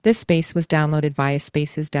This space was downloaded via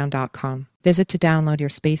spacesdown.com. Visit to download your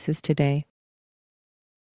spaces today.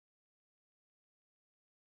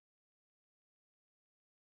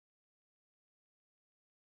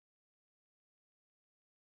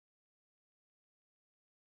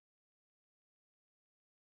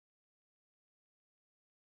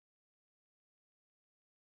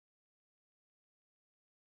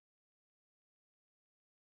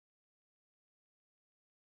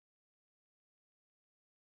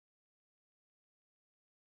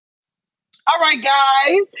 All right,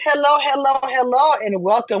 guys. Hello, hello, hello, and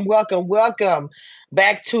welcome, welcome, welcome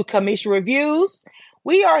back to Kamisha Reviews.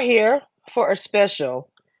 We are here for a special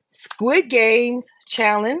Squid Games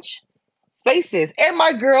challenge spaces, and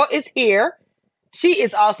my girl is here. She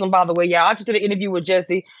is awesome, by the way, y'all. I just did an interview with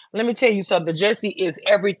Jessie. Let me tell you something. Jessie is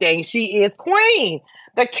everything. She is queen.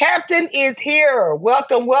 The captain is here.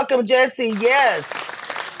 Welcome, welcome, Jessie. Yes.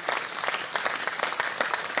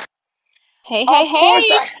 Hey, Of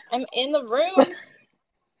course, I'm in the room.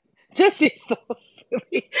 Jesse's so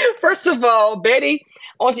silly. First of all, Betty,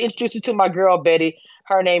 I want to introduce you to my girl, Betty.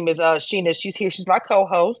 Her name is Sheena. She's here. She's my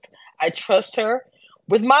co-host. I trust her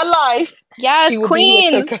with my life. Yes, She will be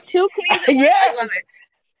here queens. to. Two queens at once. I love Yes.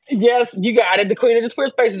 it. Yes, you got it. The Queen of the Twitter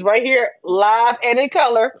Spaces right here, live and in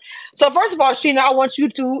color. So, first of all, Sheena, I want you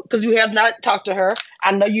to, because you have not talked to her,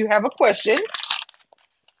 I know you have a question.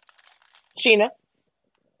 Sheena,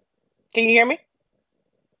 can you hear me?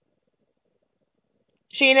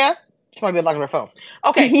 Sheena? She might be locking her phone.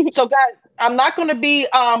 Okay, so guys, I'm not going to be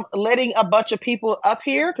letting a bunch of people up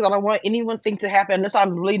here because I don't want anyone thing to happen unless I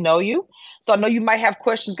really know you. So I know you might have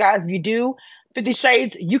questions, guys. If you do, 50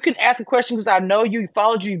 Shades, you can ask a question because I know you,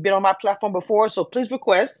 followed you, you've been on my platform before. So please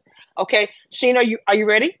request. Okay, Sheena, are you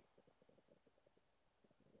ready?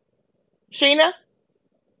 Sheena,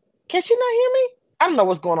 can she not hear me? I don't know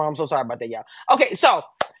what's going on. I'm so sorry about that, y'all. Okay, so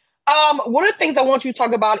one of the things I want you to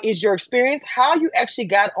talk about is your experience, how you actually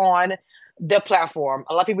got on the platform.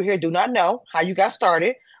 A lot of people here do not know how you got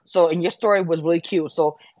started. So, and your story was really cute.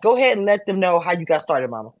 So, go ahead and let them know how you got started,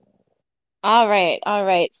 Mama. All right, all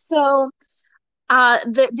right. So,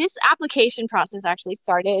 this application process actually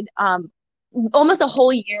started almost a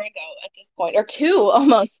whole year ago at this point, or two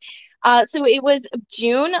almost. So it was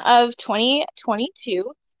June of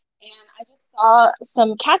 2022, and I just saw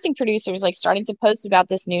some casting producers like starting to post about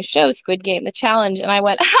this new show, Squid Game, the challenge, and I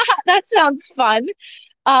went, that sounds fun.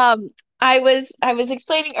 Um, I was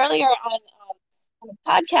explaining earlier on a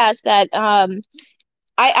podcast that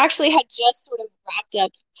I actually had just sort of wrapped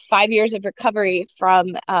up 5 years of recovery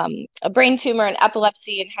from a brain tumor and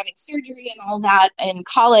epilepsy and having surgery and all that in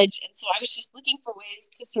college. And so I was just looking for ways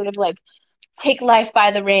to sort of like take life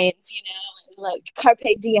by the reins, and like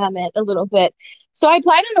carpe diem it a little bit. So I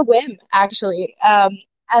applied on a whim, actually.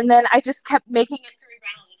 And then I just kept making it through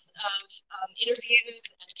rounds of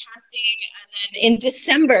interviews and casting. And then in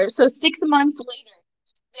December, so 6 months later,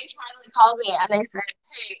 they finally called me and they said,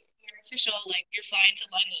 "Hey, you're official. Like you're flying to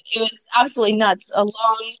London." It was absolutely nuts.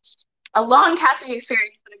 A long casting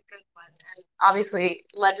experience, but a good one, and obviously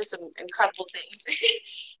led to some incredible things.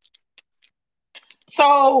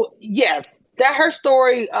 So yes, that her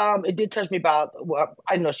story. It did touch me about. Well,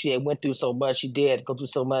 I know she had went through so much. She did go through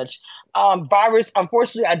so much. Virus.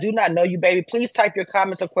 Unfortunately, I do not know you, baby. Please type your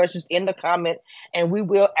comments or questions in the comment, and we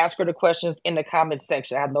will ask her the questions in the comment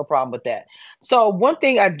section. I have no problem with that. So one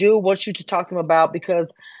thing I do want you to talk to them about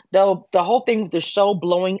because the whole thing with the show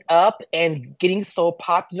blowing up and getting so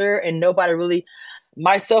popular and nobody really,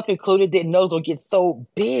 myself included, didn't know it was gonna get so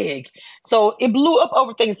big. So it blew up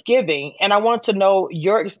over Thanksgiving, and I want to know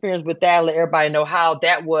your experience with that. Let everybody know how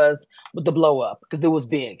that was with the blow up because it was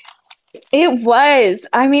big. It was.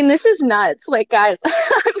 I mean, this is nuts. Like, guys,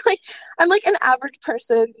 I'm like an average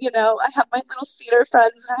person, I have my little theater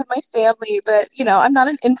friends and I have my family, but I'm not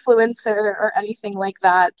an influencer or anything like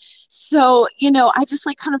that. So, I just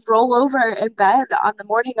like kind of roll over in bed on the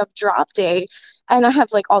morning of drop day and I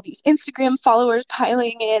have like all these Instagram followers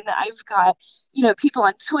piling in. I've got, people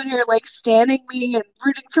on Twitter like standing me and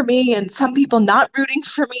rooting for me and some people not rooting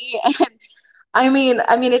for me. And I mean,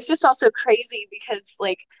 it's just also crazy because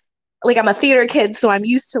like I'm a theater kid, so I'm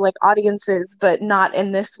used to like audiences, but not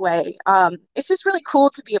in this way. It's just really cool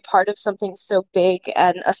to be a part of something so big,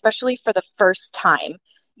 and especially for the first time.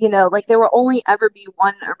 Like there will only ever be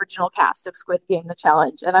one original cast of Squid Game: The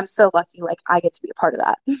Challenge, and I'm so lucky, like I get to be a part of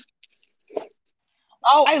that.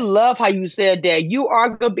 Oh, I love how you said that. You are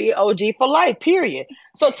going to be OG for life, period.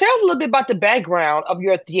 So tell us a little bit about the background of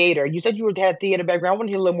your theater. You said you had theater background. I want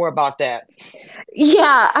to hear a little more about that.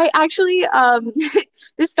 Yeah, I actually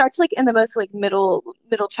this starts like in the most like middle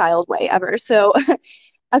child way ever. So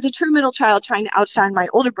as a true middle child trying to outshine my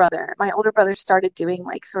older brother. My older brother started doing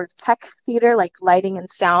like sort of tech theater, like lighting and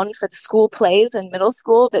sound for the school plays in middle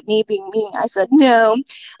school. But me being me, I said, no,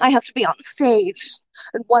 I have to be on stage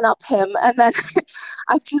and one up him. And then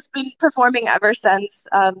I've just been performing ever since.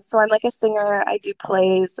 So I'm like a singer. I do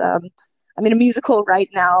plays. I'm in a musical right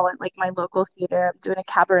now at like my local theater. I'm doing a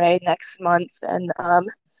cabaret next month. And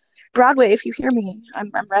Broadway, if you hear me, I'm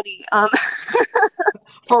ready.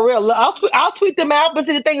 For real, I'll tweet them out. But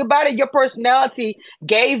see, the thing about it, your personality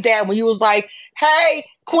gave that when you was like, "Hey,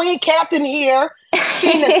 Queen Captain here,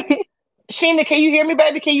 Sheena, Sheena, can you hear me,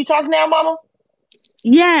 baby? Can you talk now, Mama?"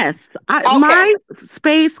 Yes, Okay. my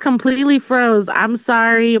space completely froze. I'm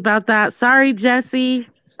sorry about that. Sorry, Jesse.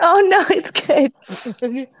 Oh no, it's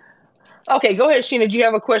good. Okay, go ahead, Sheena. Do you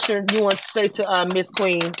have a question you want to say to Miss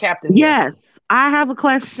Queen Captain here? Yes, I have a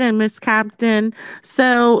question, Miss Captain.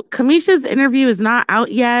 So, Kamisha's interview is not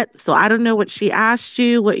out yet, so I don't know what she asked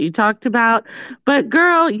you, what you talked about. But,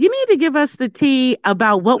 girl, you need to give us the tea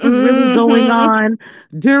about what was really going on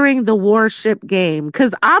during the Warship game.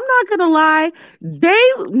 Because I'm not gonna lie,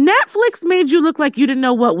 Netflix made you look like you didn't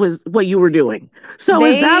know what you were doing. So,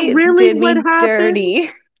 is that They really did what me happened, dirty.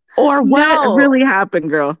 or what No. really happened,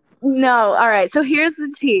 girl? No, all right. So here's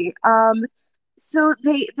the tea. So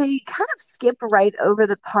they kind of skip right over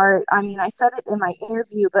the part. I mean, I said it in my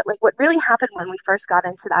interview, but like what really happened when we first got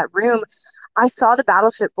into that room, I saw the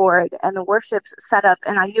battleship board and the warships set up,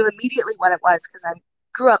 and I knew immediately what it was because I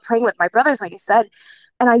grew up playing with my brothers, like I said.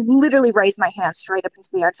 And I literally raised my hand straight up into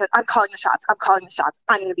the air and said, I'm calling the shots. I'm calling the shots.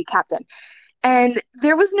 I'm going to be captain. And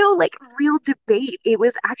there was no like real debate. It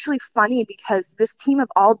was actually funny because this team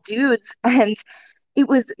of all dudes, and it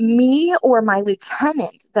was me or my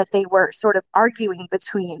lieutenant that they were sort of arguing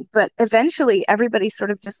between. But eventually everybody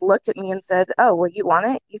sort of just looked at me and said, oh, well, you want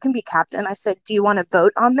it? You can be captain. I said, do you want to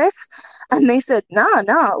vote on this? And they said, no,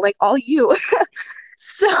 like all you.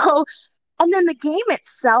 So, and then the game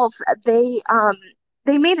itself,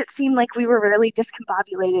 they made it seem like we were really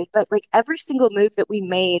discombobulated, but like every single move that we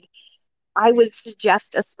made, I would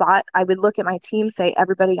suggest a spot. I would look at my team, say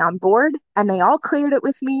everybody on board, and they all cleared it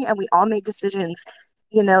with me, and we all made decisions.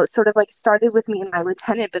 Sort of like started with me and my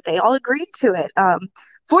lieutenant, but they all agreed to it.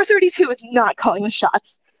 432 was not calling the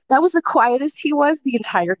shots. That was the quietest he was the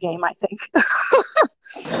entire game, I think.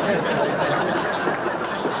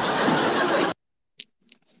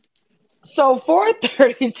 So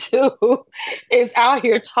 432 is out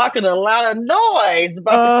here talking a lot of noise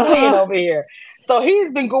about the queen over here. So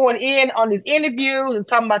he's been going in on these interviews and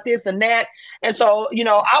talking about this and that. And so,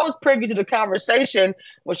 I was privy to the conversation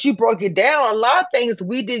when she broke it down. A lot of things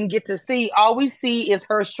we didn't get to see. All we see is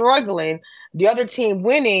her struggling, the other team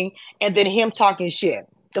winning, and then him talking shit.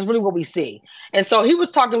 That's really what we see. And so he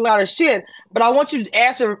was talking a lot of shit, but I want you to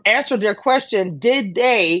answer their question. Did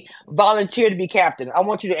they volunteer to be captain? I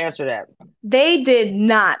want you to answer that. They did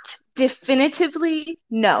not. Definitively,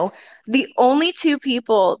 no. The only two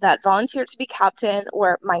people that volunteered to be captain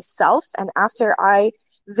were myself, and after I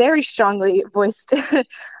very strongly voiced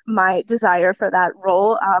my desire for that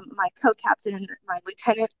role, my co-captain, my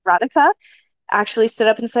lieutenant Radhika, actually stood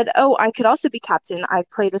up and said, oh, I could also be captain. I've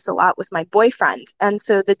played this a lot with my boyfriend. And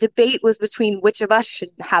so the debate was between which of us should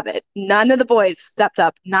have it. None of the boys stepped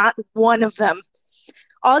up, not one of them.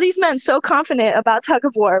 All these men so confident about tug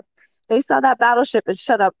of war, they saw that battleship and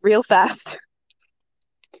shut up real fast.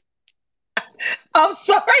 I'm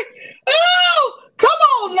sorry. Oh, come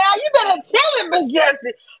on now. You better tell it, Miss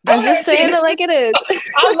Jessie. I'm just saying it like it is.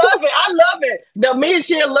 I love it. Now, me and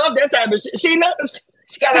she love that type of shit.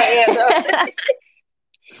 She got her hand up.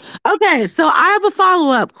 Okay, so I have a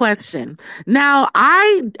follow-up question. Now,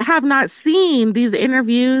 I have not seen these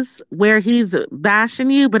interviews where he's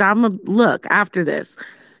bashing you, but I'm going to look after this.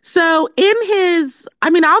 So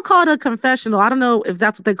I'll call it a confessional. I don't know if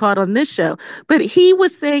that's what they call it on this show, but he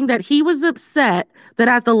was saying that he was upset that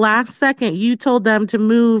at the last second you told them to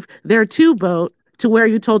move their two boat to where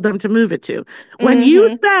you told them to move it to. When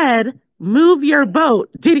you said, move your boat,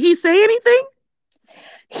 did he say anything?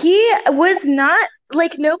 He was not,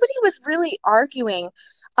 like, nobody was really arguing.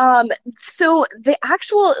 So the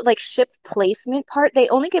actual like ship placement part, they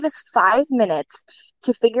only gave us 5 minutes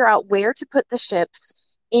to figure out where to put the ships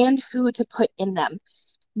and who to put in them.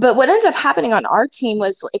 But what ended up happening on our team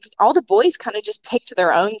was like all the boys kind of just picked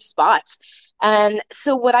their own spots. And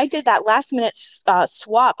so what I did that last minute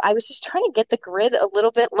swap, I was just trying to get the grid a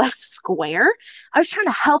little bit less square. I was trying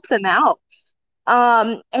to help them out.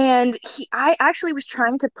 And I actually was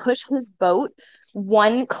trying to push his boat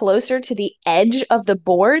one closer to the edge of the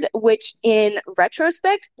board, which in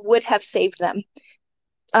retrospect would have saved them.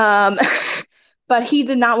 But he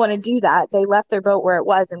did not want to do that. They left their boat where it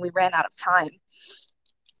was, and we ran out of time.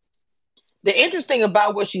 The interesting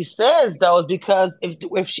about what she says, though, is because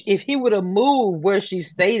if he would have moved where she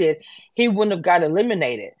stated, he wouldn't have got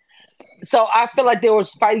eliminated. So I feel like they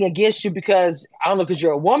was fighting against you because I don't know, because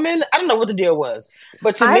you're a woman. I don't know what the deal was,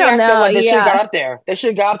 but to me, I feel like they should have got up there. They should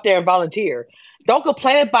have got up there and volunteered. Don't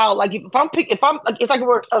complain about like if I'm it's like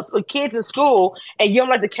we're kids in school and you don't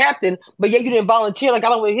like the captain, but yeah, you didn't volunteer. Like I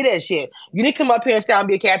don't want to hear that shit. You didn't come up here and stand and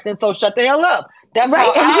be a captain, so shut the hell up. That's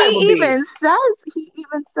right. How and I he even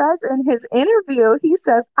says in his interview, he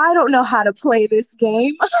says, "I don't know how to play this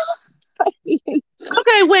game."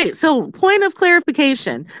 Okay, wait. So, point of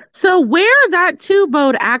clarification. So, where that two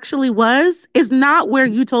boat actually was is not where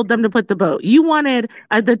you told them to put the boat. You wanted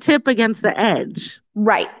the tip against the edge.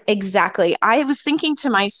 Right, exactly. I was thinking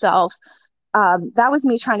to myself, that was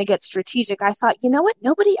me trying to get strategic. I thought, you know what?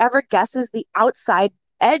 Nobody ever guesses the outside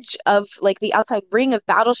edge of like the outside ring of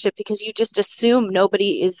Battleship because you just assume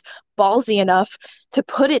nobody is ballsy enough to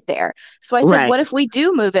put it there. So I said, what if we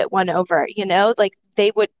do move it one over? You know, like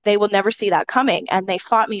they will never see that coming. And they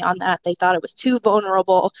fought me on that. They thought it was too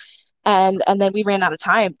vulnerable. And then we ran out of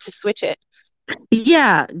time to switch it.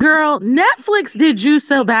 Yeah, girl, Netflix did you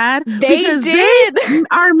so bad. They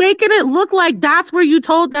are making it look like that's where you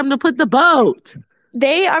told them to put the boat.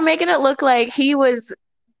 They are making it look like he was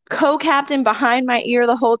co-captain behind my ear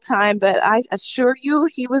the whole time, but I assure you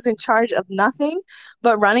he was in charge of nothing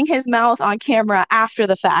but running his mouth on camera after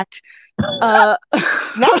the fact. Not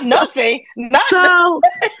nothing.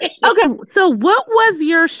 Okay, so what was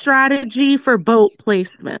your strategy for boat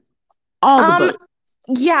placement? All the boats.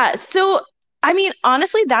 Yeah, so I mean,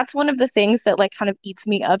 honestly, that's one of the things that like kind of eats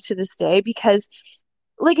me up to this day because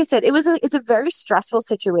like I said, it's a very stressful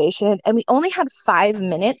situation, and we only had 5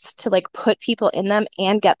 minutes to like put people in them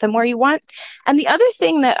and get them where you want. And the other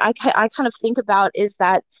thing that I kind of think about is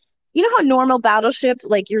that, you know how normal Battleship,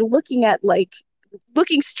 like you're looking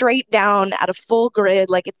straight down at a full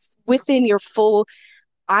grid, like it's within your full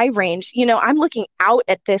eye range. You know, I'm looking out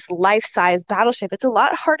at this life-size Battleship. It's a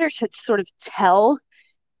lot harder to sort of tell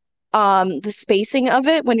the spacing of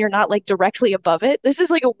it when you're not like directly above it. This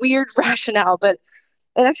is like a weird rationale, but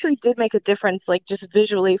it actually did make a difference, like just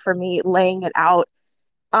visually for me laying it out.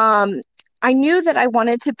 I knew that I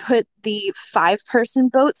wanted to put the 5-person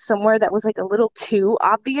boat somewhere that was like a little too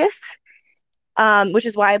obvious, which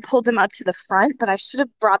is why I pulled them up to the front, but I should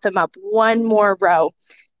have brought them up one more row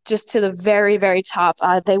just to the very, very top.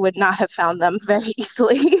 They would not have found them very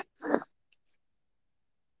easily.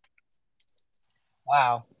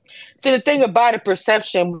 Wow. See, the thing about it,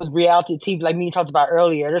 perception with reality TV, like me talked about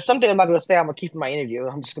earlier, there's something I'm not going to say. I'm going to keep in my interview.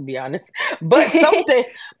 I'm just going to be honest. But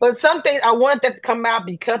something I wanted that to come out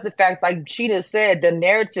because the fact, like Sheena said, the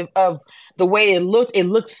narrative of the way it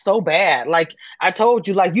looked so bad. Like I told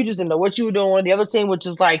you, like you just didn't know what you were doing. The other team was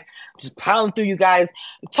just like just piling through you guys.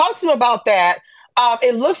 Talk to them about that.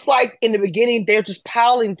 It looks like in the beginning they're just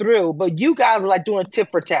piling through, but you guys were like doing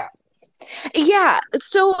tip for tap. Yeah.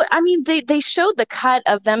 So, I mean, they showed the cut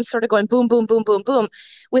of them sort of going boom, boom, boom, boom, boom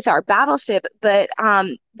with our Battleship, but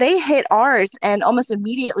they hit ours, and almost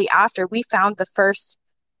immediately after we found the first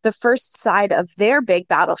side of their big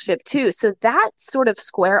Battleship too. So that sort of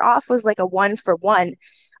square off was like a 1-for-1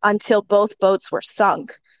 until both boats were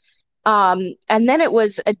sunk. And then it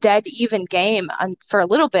was a dead even game for a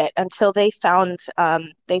little bit until they found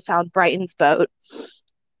Brighton's boat.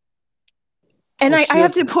 And I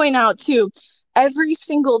have to point out, too, every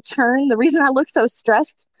single turn, the reason I look so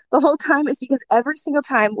stressed the whole time is because every single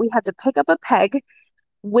time we had to pick up a peg,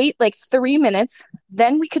 wait like 3 minutes,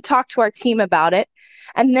 then we could talk to our team about it,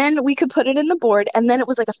 and then we could put it in the board, and then it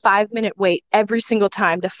was like a 5-minute wait every single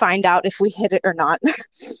time to find out if we hit it or not.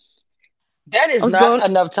 That is not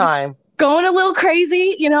enough time. Going a little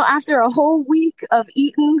crazy, you know, after a whole week of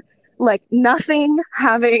eating like nothing,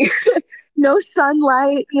 having... no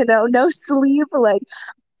sunlight, you know, no sleep. Like,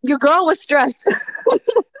 your girl was stressed.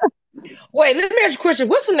 Wait, let me ask you a question.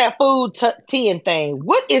 What's in that food tea and thing?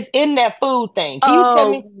 What is in that food thing? Can you tell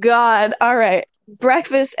me? Oh, God. All right.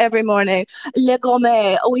 Breakfast every morning. Le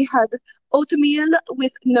gourmet. We had oatmeal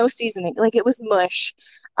with no seasoning. Like, it was mush.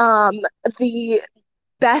 The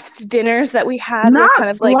best dinners that we had were kind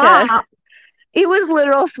of like it was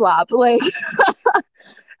literal slop. Like,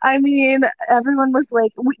 I mean, everyone was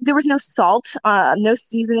like, there was no salt, no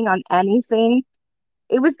seasoning on anything.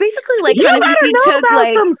 It was basically like kind of if you took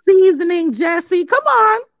like some seasoning, Jesse. Come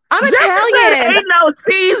on. I'm Jessica Italian. ain't no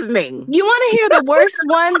seasoning. You want to hear the worst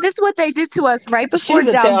one? This is what they did to us right before She's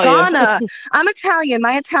Italian. Dalgona. I'm Italian.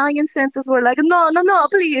 My Italian senses were like, no, no, no,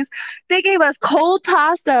 please. They gave us cold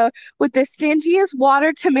pasta with the stingiest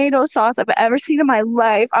water tomato sauce I've ever seen in my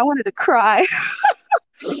life. I wanted to cry.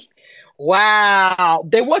 Wow.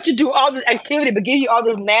 They want you to do all this activity, but give you all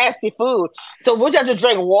this nasty food. So would you have to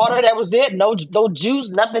drink water? That was it? No juice,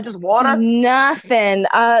 nothing, just water? Nothing.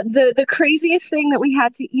 The craziest thing that we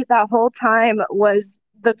had to eat that whole time was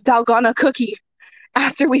the Dalgona cookie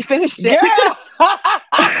after we finished it. Girl!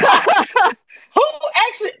 Who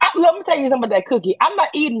actually, let me tell you something about that cookie. I'm not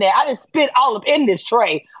eating that. I didn't spit all up in this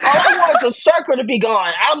tray. All I want is a circle to be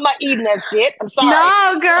gone. I'm not eating that shit. I'm sorry.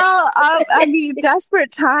 No, girl. I mean,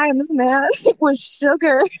 desperate times, man, with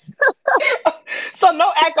sugar. So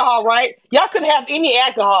no alcohol, right? Y'all couldn't have any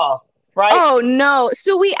alcohol, right? Oh, no.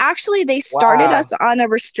 So they started Wow. us on a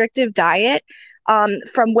restrictive diet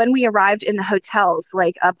from when we arrived in the hotels,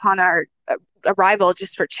 like upon our arrival,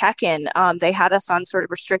 just for check-in. They had us on sort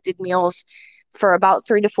of restricted meals for about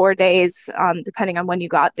 3 to 4 days, depending on when you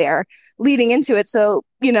got there, leading into it. So,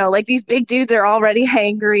 like these big dudes are already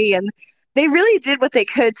hangry, and they really did what they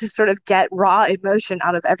could to sort of get raw emotion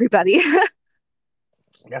out of everybody.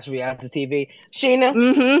 That's reality TV. Sheena?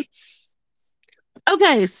 Mm-hmm.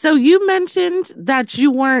 Okay, so you mentioned that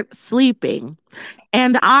you weren't sleeping.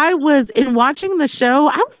 And I was in watching the show,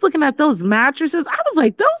 I was looking at those mattresses. I was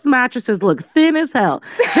like, those mattresses look thin as hell.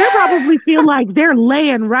 They probably feel like they're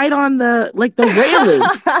laying right on the railing.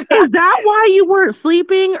 Is that why you weren't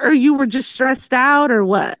sleeping, or you were just stressed out, or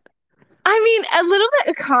what? I mean, a little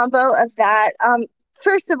bit a combo of that.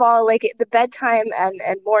 First of all, like the bedtime and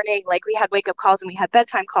morning, like we had wake up calls and we had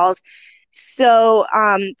bedtime calls. So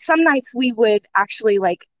some nights we would actually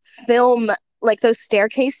like film like those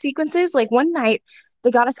staircase sequences. Like one night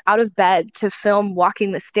they got us out of bed to film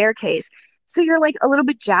walking the staircase. So you're like a little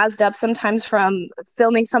bit jazzed up sometimes from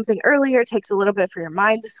filming something earlier. It takes a little bit for your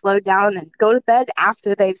mind to slow down and go to bed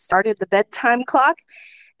after they've started the bedtime clock.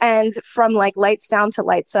 And from like lights down to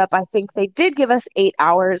lights up, I think they did give us 8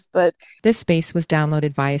 hours, but This space was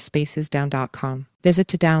downloaded via spacesdown.com. Visit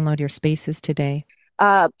to download your spaces today.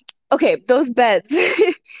 okay, those beds.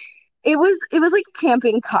 it was like a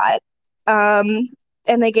camping cot.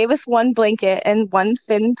 And they gave us one blanket and one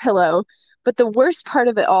thin pillow. But the worst part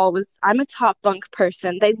of it all was I'm a top bunk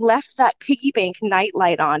person. They left that piggy bank night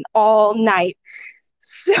light on all night.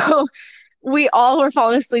 So we all were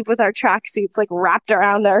falling asleep with our tracksuits like wrapped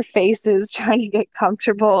around our faces trying to get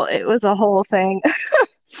comfortable. It was a whole thing.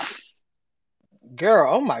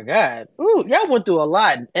 Girl, oh my God. Ooh, y'all went through a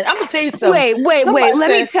lot. And I'm going to tell you something. Wait. Somebody Let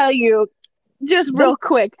me said- tell you just real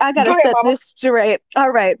quick. I got to Go ahead, set Mama. this straight.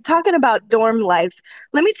 All right. Talking about dorm life.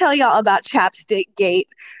 Let me tell y'all about Chapstick Gate.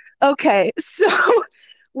 Okay. So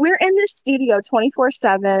we're in this studio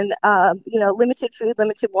 24/7, limited food,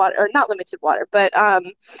 limited water, or not limited water, but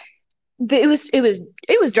it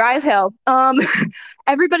was dry as hell.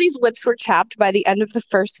 Everybody's lips were chapped by the end of the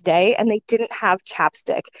first day, and they didn't have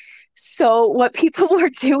chapstick. So what people were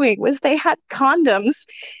doing was they had condoms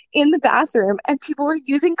in the bathroom, and people were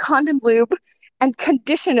using condom lube and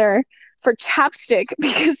conditioner for chapstick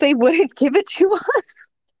because they wouldn't give it to us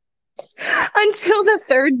until the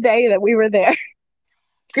third day that we were there.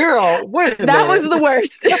 Girl, wait a That minute. was the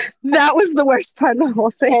worst. That was the worst part of the whole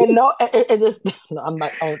thing. And I'm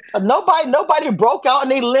not. Nobody broke out and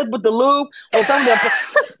they lived with the lube. Or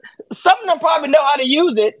some of them probably know how to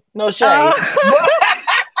use it. No shade.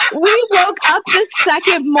 We woke up the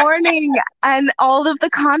second morning and all of the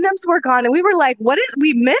condoms were gone, and we were like, "What did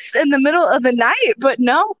we miss in the middle of the night?" But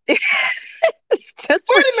no, it's just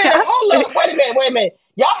Wait a minute. chapstick. Hold up. Wait a minute.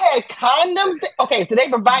 Y'all had condoms. Okay, so they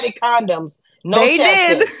provided condoms. No They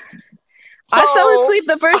chapstick. did. I fell asleep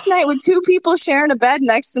the first night with two people sharing a bed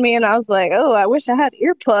next to me, and I was like, "Oh, I wish I had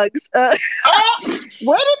earplugs." Wait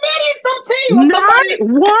a minute. Some tea or somebody.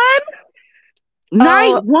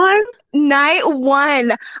 Night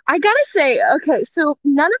one. I gotta say, okay, so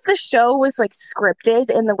none of the show was like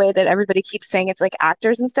scripted in the way that everybody keeps saying it's like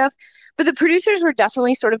actors and stuff, but the producers were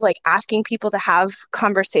definitely sort of like asking people to have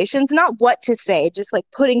conversations, not what to say, just like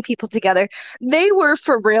putting people together. They were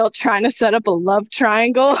for real trying to set up a love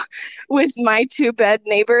triangle with my two bed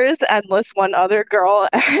neighbors and this one other girl,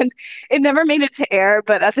 and it never made it to air,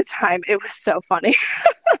 but at the time it was so funny.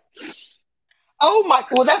 Oh my!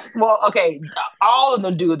 Okay. All of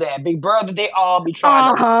them do that. Big Brother, they all be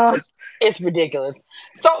trying to. It's ridiculous.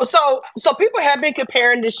 So people have been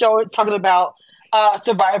comparing this show, talking about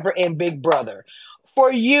Survivor and Big Brother.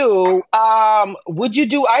 For you, would you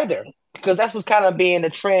do either? Because that's what's kind of being the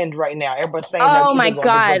trend right now. Everybody's saying. Oh my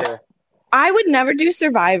God. Big Brother. I would never do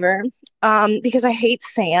Survivor, because I hate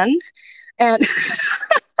sand, and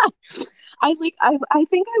I think I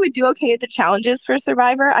would do okay at the challenges for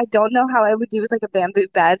Survivor. I don't know how I would do with like a bamboo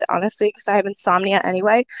bed, honestly, because I have insomnia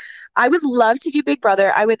anyway. I would love to do Big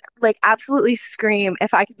Brother. I would like absolutely scream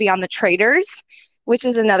if I could be on The Traitors, which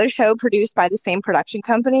is another show produced by the same production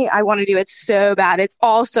company. I want to do it so bad. It's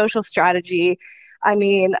all social strategy. I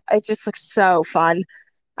mean, it just looks so fun.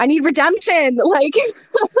 I need redemption. Like,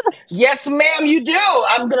 Yes, ma'am, you do.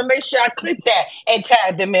 I'm gonna make sure I click that and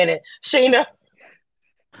tag them in it. Sheena.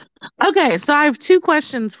 Okay, so I have two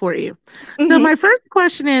questions for you. So mhm. my first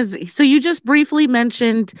question is, so you just briefly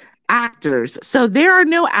mentioned actors. So there are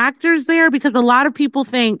no actors there because a lot of people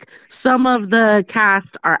think some of the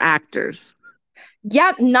cast are actors.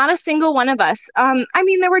 Yeah, not a single one of us. I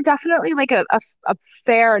mean, there were definitely like a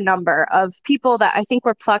fair number of people that I think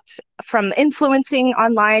were plucked from influencing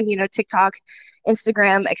online, TikTok,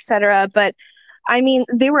 Instagram, etc. But I mean,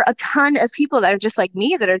 there were a ton of people that are just like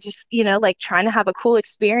me that are just, like trying to have a cool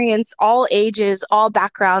experience, all ages, all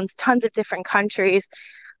backgrounds, tons of different countries.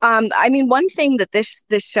 I mean, one thing that this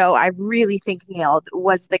show I really think nailed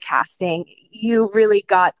was the casting. You really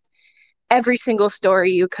got every single story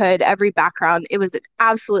you could, every background. It was an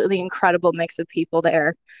absolutely incredible mix of people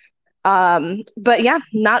there. But yeah,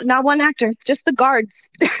 not one actor, just the guards.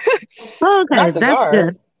 Okay, Not the that's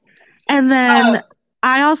guards. good. And Uh, then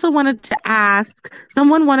I also wanted to ask,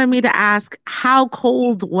 someone wanted me to ask, how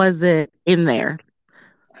cold was it in there?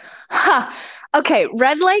 Huh. Okay,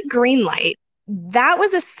 red light, green light. That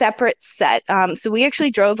was a separate set. So we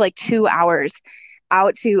actually drove like 2 hours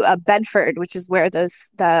out to Bedford, which is where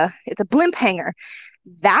it's a blimp hangar.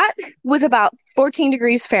 That was about 14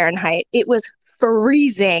 degrees Fahrenheit. It was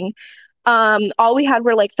freezing. All we had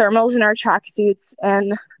were like thermals in our tracksuits.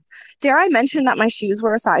 And dare I mention that my shoes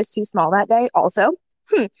were a size too small that day, also?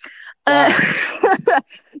 Hmm. Uh, wow.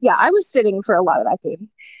 yeah, I was sitting for a lot of that game.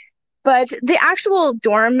 But the actual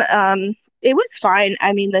dorm, it was fine.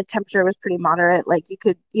 I mean, the temperature was pretty moderate. Like you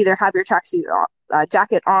could either have your tracksuit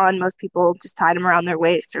jacket on. Most people just tied them around their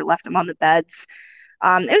waist or left them on the beds.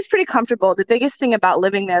 It was pretty comfortable. The biggest thing about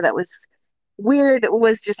living there that was weird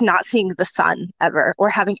was just not seeing the sun ever or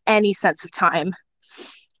having any sense of time.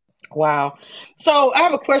 Wow. So I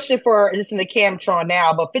have a question for this in the Camtron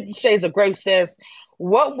now, but 50 Shades of Grey says,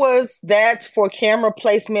 what was that for camera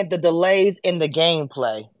placement, the delays in the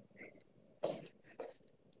gameplay?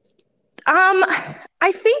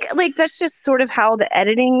 I think like that's just sort of how the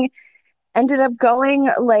editing ended up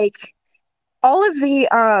going. Like all of the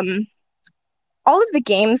um all of the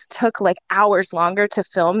games took like hours longer to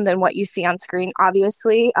film than what you see on screen,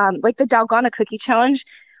 obviously. Like the Dalgona Cookie Challenge,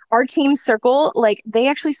 our team circle, like they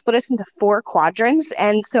actually split us into 4 quadrants.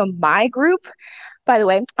 And so my group, by the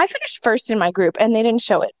way, I finished first in my group and they didn't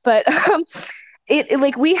show it, but it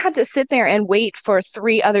like we had to sit there and wait for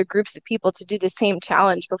 3 other groups of people to do the same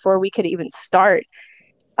challenge before we could even start.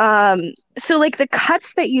 So like the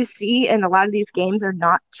cuts that you see in a lot of these games are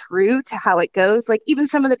not true to how it goes. Like even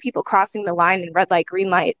some of the people crossing the line in red light, green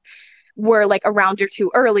light were like a round or two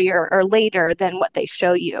earlier or later than what they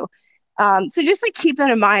show you. So just like keep that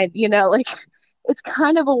in mind, like it's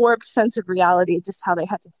kind of a warped sense of reality, just how they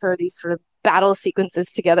had to throw these sort of battle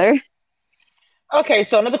sequences together. Okay,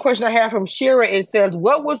 so another question I have from Shira, it says,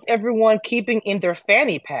 what was everyone keeping in their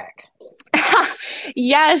fanny pack?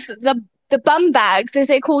 Yes, the bum bags, as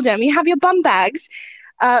they called them. You have your bum bags.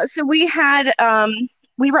 So we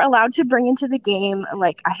were allowed to bring into the game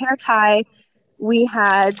like a hair tie. We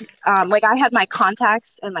had like I had my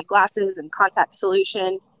contacts and my glasses and contact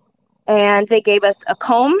solution, and they gave us a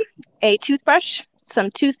comb, a toothbrush, some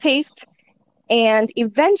toothpaste, and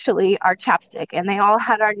eventually our chapstick. And they all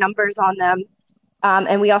had our numbers on them.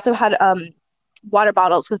 And we also had water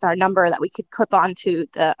bottles with our number that we could clip onto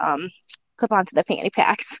the fanny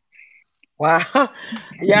packs. Wow.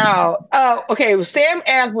 Yeah. Okay. Sam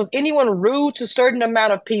asked, was anyone rude to a certain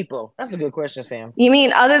amount of people? That's a good question, Sam. You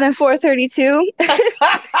mean other than 432?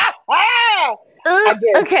 I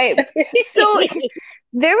guess. Okay. So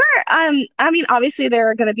there were I mean obviously there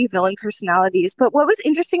are going to be villain personalities, but what was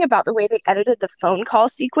interesting about the way they edited the phone call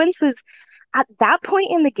sequence was at that point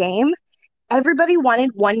in the game everybody wanted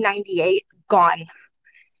 198 gone.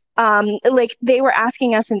 Like they were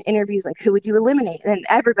asking us in interviews like who would you eliminate, and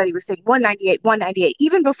everybody was saying 198 198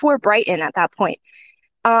 even before Brighton at that point.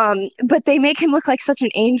 But they make him look like such an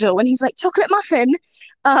angel when he's like chocolate muffin.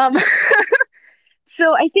 um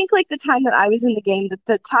So I think like the time that I was in the game,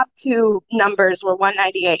 the top two numbers were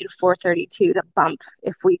 198 and 432 to bump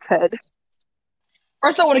if we could.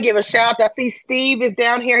 First, I want to give a shout out. I see Steve is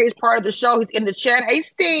down here. He's part of the show. He's in the chat. Hey,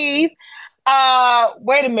 Steve.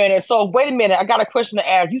 Wait a minute. So wait a minute. I got a question to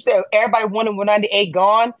ask. You said everybody wanted 198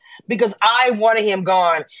 gone because I wanted him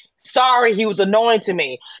gone. Sorry, he was annoying to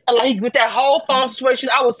me. And like with that whole phone situation,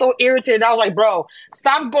 I was so irritated. I was like, bro,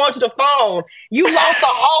 stop going to the phone. You lost the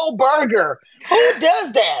whole burger. Who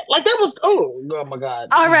does that? Like that was oh my God.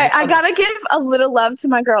 All right, I gotta give a little love to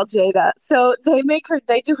my girl Jada. So they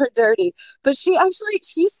do her dirty, but she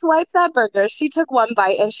swiped that burger. She took one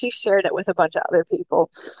bite and she shared it with a bunch of other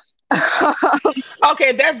people.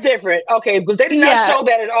 Okay, that's different. Okay, because they did not show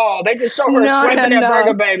that at all. They just show her swiping that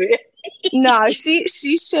burger, baby. No, she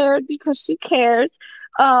shared because she cares.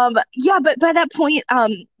 Yeah, but by that point,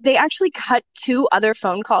 they actually cut 2 other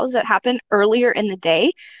phone calls that happened earlier in the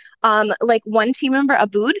day. Like one team member,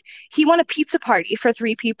 Abood, he won a pizza party for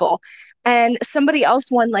 3 people, and somebody else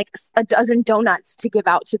won like a dozen donuts to give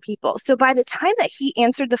out to people. So by the time that he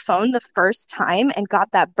answered the phone the first time and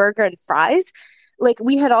got that burger and fries, like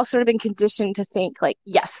we had all sort of been conditioned to think like,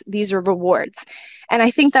 yes, these are rewards. And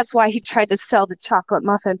I think that's why he tried to sell the chocolate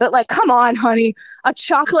muffin. But like, come on, honey, a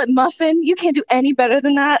chocolate muffin? You can't do any better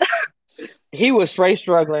than that. He was straight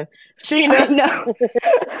struggling. I know.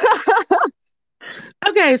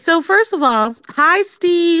 Okay, so first of all, hi,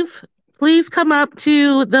 Steve. Please come up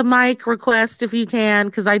to the mic request if you can,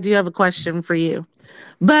 because I do have a question for you.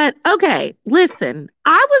 But okay, listen,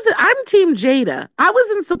 I'm Team Jada. I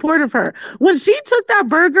was in support of her. When she took that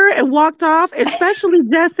burger and walked off, especially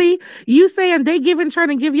Jesse, you saying trying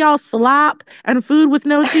to give y'all slop and food with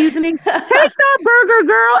no seasoning. Take that burger,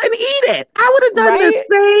 girl, and eat it. I would have done the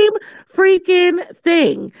same freaking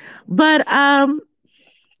thing. But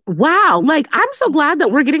wow, like I'm so glad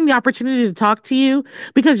that we're getting the opportunity to talk to you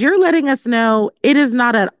because you're letting us know it is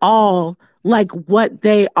not at all like what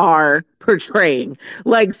they are portraying.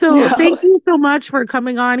 Like, so thank you so much for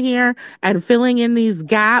coming on here and filling in these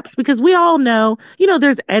gaps because we all know,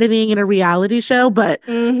 there's editing in a reality show, but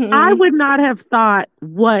I would not have thought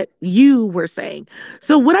what you were saying.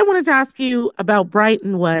 So what I wanted to ask you about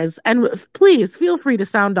Brighton was, and please feel free to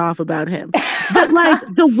sound off about him, but like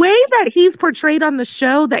the way that he's portrayed on the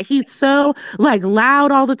show, that he's so like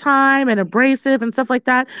loud all the time and abrasive and stuff like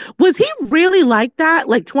that. Was he really like that?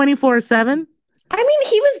 Like 24/7? I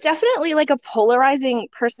mean, he was definitely like a polarizing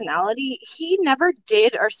personality. He never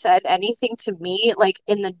did or said anything to me like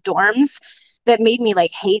in the dorms that made me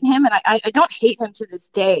like hate him. And I don't hate him to this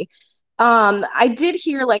day. I did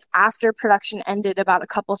hear like after production ended about a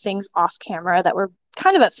couple things off camera that were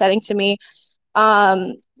kind of upsetting to me.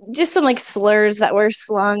 Just some like slurs that were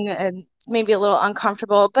slung and maybe a little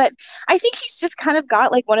uncomfortable, but I think he's just kind of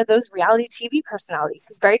got like one of those reality TV personalities.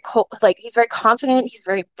 He's very he's very confident, he's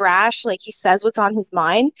very brash, like he says what's on his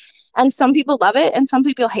mind, and some people love it and some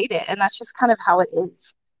people hate it, and that's just kind of how it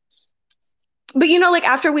is. But like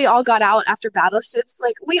after we all got out after Battleships,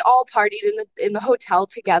 like we all partied in the hotel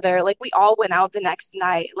together, like we all went out the next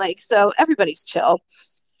night, like so everybody's chill.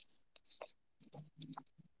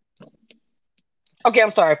 Okay,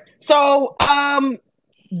 I'm sorry. So,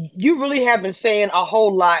 you really have been saying a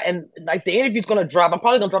whole lot, and like the interview's gonna drop. I'm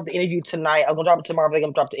probably gonna drop the interview tonight. I'm gonna drop it tomorrow. I'm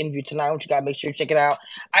gonna drop the interview tonight. I want you guys to make sure you check it out.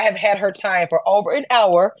 I have had her time for over an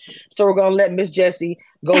hour, so we're gonna let Miss Jessie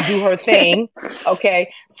go do her thing.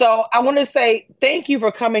 Okay. So I want to say thank you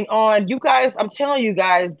for coming on. You guys, I'm telling you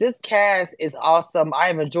guys, this cast is awesome. I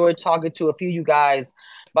have enjoyed talking to a few of you guys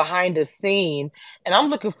behind the scene, and I'm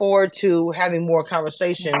looking forward to having more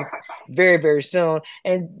conversations very, very soon.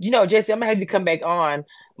 And Jesse, I'm gonna have you come back on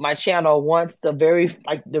my channel once the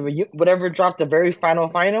whatever dropped the very final.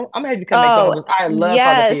 I'm gonna have you come back on because I love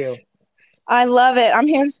talking to you. I love it. I'm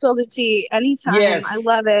here to spill the tea anytime. Yes. I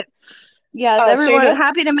love it. Yes, everyone, Sheena?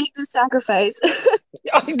 Happy to make this sacrifice.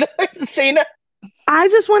 Sheena? I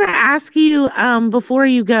just want to ask you before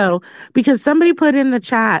you go, because somebody put in the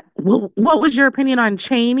chat, what was your opinion on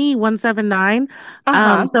Cheney 179?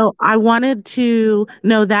 So I wanted to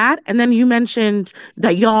know that. And then you mentioned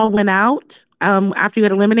that y'all went out after you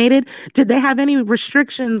got eliminated. Did they have any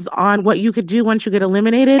restrictions on what you could do once you get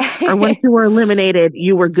eliminated? Or once you were eliminated,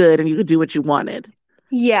 you were good and you could do what you wanted?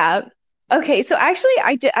 Yeah. Okay. So actually,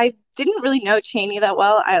 I didn't really know Cheney that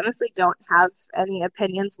well. I honestly don't have any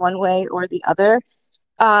opinions one way or the other.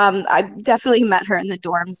 I definitely met her in the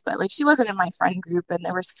dorms, but like she wasn't in my friend group and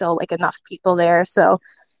there were still like enough people there. So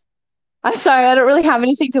I'm sorry, I don't really have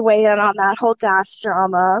anything to weigh in on that whole Dash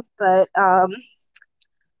drama, but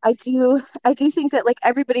I do think that like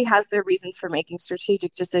everybody has their reasons for making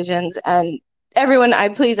strategic decisions, and everyone, I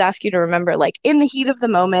please ask you to remember, like in the heat of the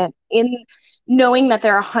moment, in knowing that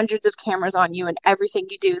there are hundreds of cameras on you and everything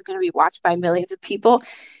you do is going to be watched by millions of people,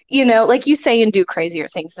 you know, like you say, and do crazier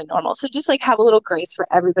things than normal. So just like have a little grace for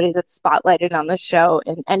everybody that's spotlighted on the show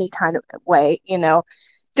in any kind of way, you know.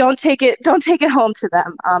 Don't take it home to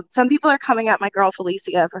them. Some people are coming at my girl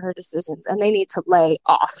Felicia for her decisions, and they need to lay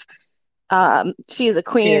off. She is a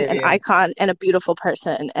queen, an icon, and a beautiful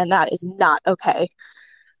person, and that is not okay.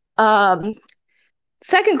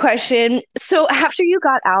 Second question. So after you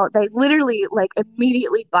got out, they literally like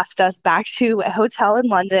immediately bussed us back to a hotel in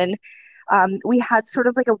London. We had sort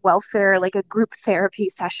of like a welfare, like a group therapy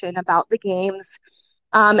session about the games.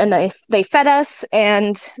 And they fed us,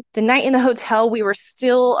 and the night in the hotel, we were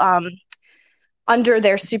still under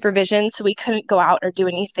their supervision, so we couldn't go out or do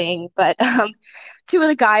anything. But two of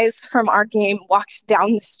the guys from our game walked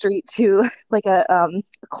down the street to like a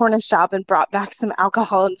corner shop and brought back some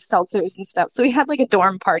alcohol and seltzers and stuff. So we had like a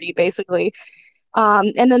dorm party, basically.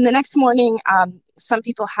 And then the next morning, some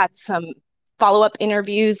people had some follow-up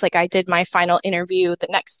interviews. Like I did my final interview the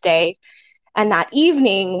next day. And that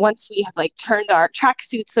evening, once we had like turned our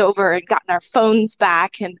tracksuits over and gotten our phones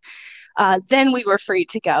back, and then we were free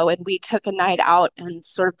to go. And we took a night out and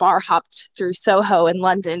sort of bar hopped through Soho in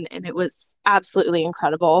London. And it was absolutely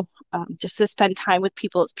incredible just to spend time with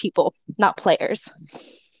people as people, not players.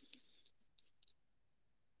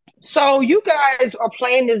 So you guys are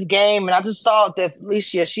playing this game, and I just saw that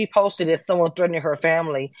Alicia, she posted that someone threatening her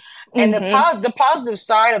family. And the positive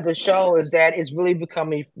side of the show is that it's really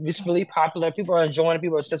popular. People are enjoying it.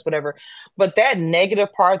 People are just whatever. But that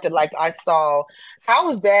negative part that like I saw,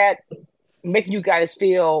 how is that making you guys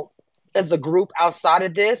feel as a group outside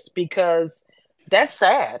of this? Because that's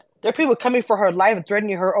sad. There are people coming for her life and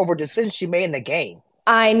threatening her over decisions she made in the game.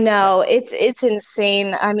 I know, it's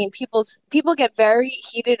insane. I mean, people get very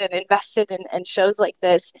heated and invested in shows like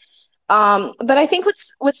this. But I think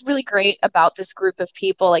what's really great about this group of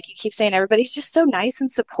people, like you keep saying, everybody's just so nice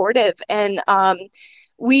and supportive. And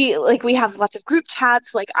we have lots of group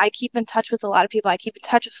chats. Like I keep in touch with a lot of people. I keep in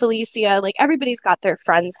touch with Felicia. Like everybody's got their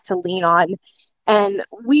friends to lean on. And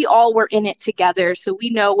we all were in it together, so we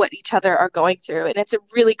know what each other are going through. And it's a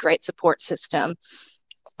really great support system.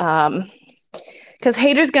 Because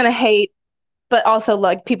haters gonna hate, but also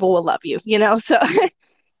like people will love you, you know? So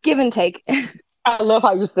give and take. I love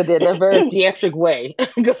how you said that in a very theatric way.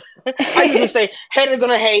 I usually say haters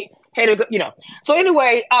gonna hate, you know. So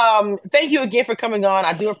anyway, thank you again for coming on.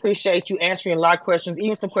 I do appreciate you answering a lot of questions,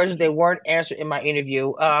 even some questions that weren't answered in my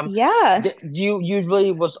interview. Yeah. You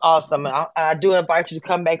really was awesome. And I do invite you to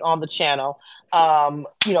come back on the channel,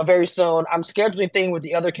 you know, very soon. I'm scheduling things with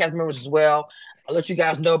the other cast members as well. I'll let you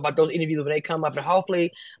guys know about those interviews when they come up, and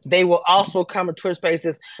hopefully they will also come to Twitter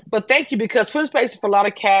Spaces. But thank you, because Twitter Spaces for a lot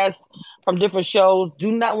of casts from different shows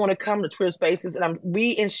do not want to come to Twitter Spaces, and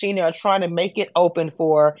we and Sheena are trying to make it open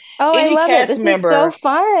for any I love cast it. This member. is so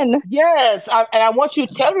fun. Yes, and I want you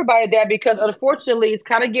to tell everybody that, because unfortunately it's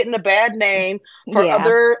kind of getting a bad name for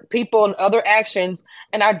other people and other actions,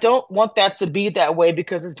 and I don't want that to be that way,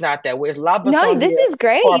 because it's not that way. It's a lot of us No, on this here is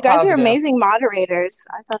great. who You guys positive. are amazing moderators.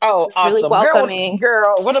 I thought this was really Awesome. welcoming.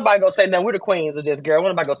 Girl, what nobody gonna say nothing? We're the queens of this, girl. What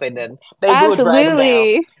nobody gonna say nothing? They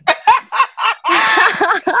Absolutely. do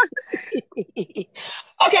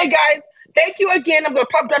Okay, guys. Thank you again. I'm gonna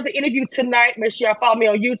pop up the interview tonight. Make sure y'all follow me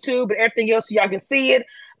on YouTube and everything else so y'all can see it.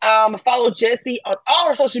 Follow Jessie on all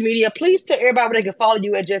her social media. Please tell everybody where they can follow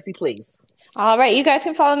you at, Jessie, please. All right, you guys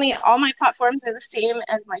can follow me. All my platforms are the same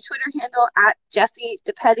as my Twitter handle, at Jessie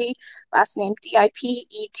DiPetti, last name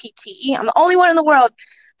Dipettee. I'm the only one in the world.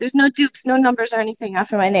 There's no dupes, no numbers or anything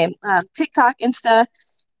after my name. TikTok, Insta,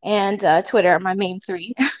 and Twitter are my main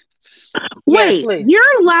three. Wait, yes,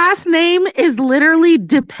 your last name is literally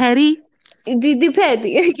DiPetti?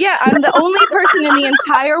 DiPetti. Yeah, I'm the only person in the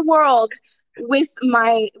entire world with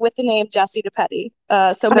the name Jessie DiPetti.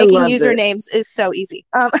 So making usernames is so easy.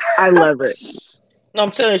 I love it. No,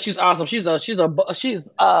 I'm telling you, she's awesome. She's a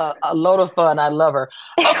load of fun. I love her.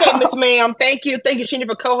 Okay, Miss Ma'am, thank you, Sheena,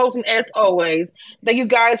 for co-hosting as always. Thank you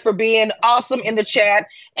guys for being awesome in the chat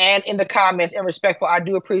and in the comments and respectful. I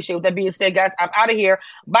do appreciate it. With that being said, guys, I'm out of here.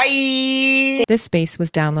 Bye. This space was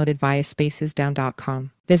downloaded via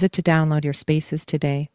spacesdown.com. Visit to download your spaces today.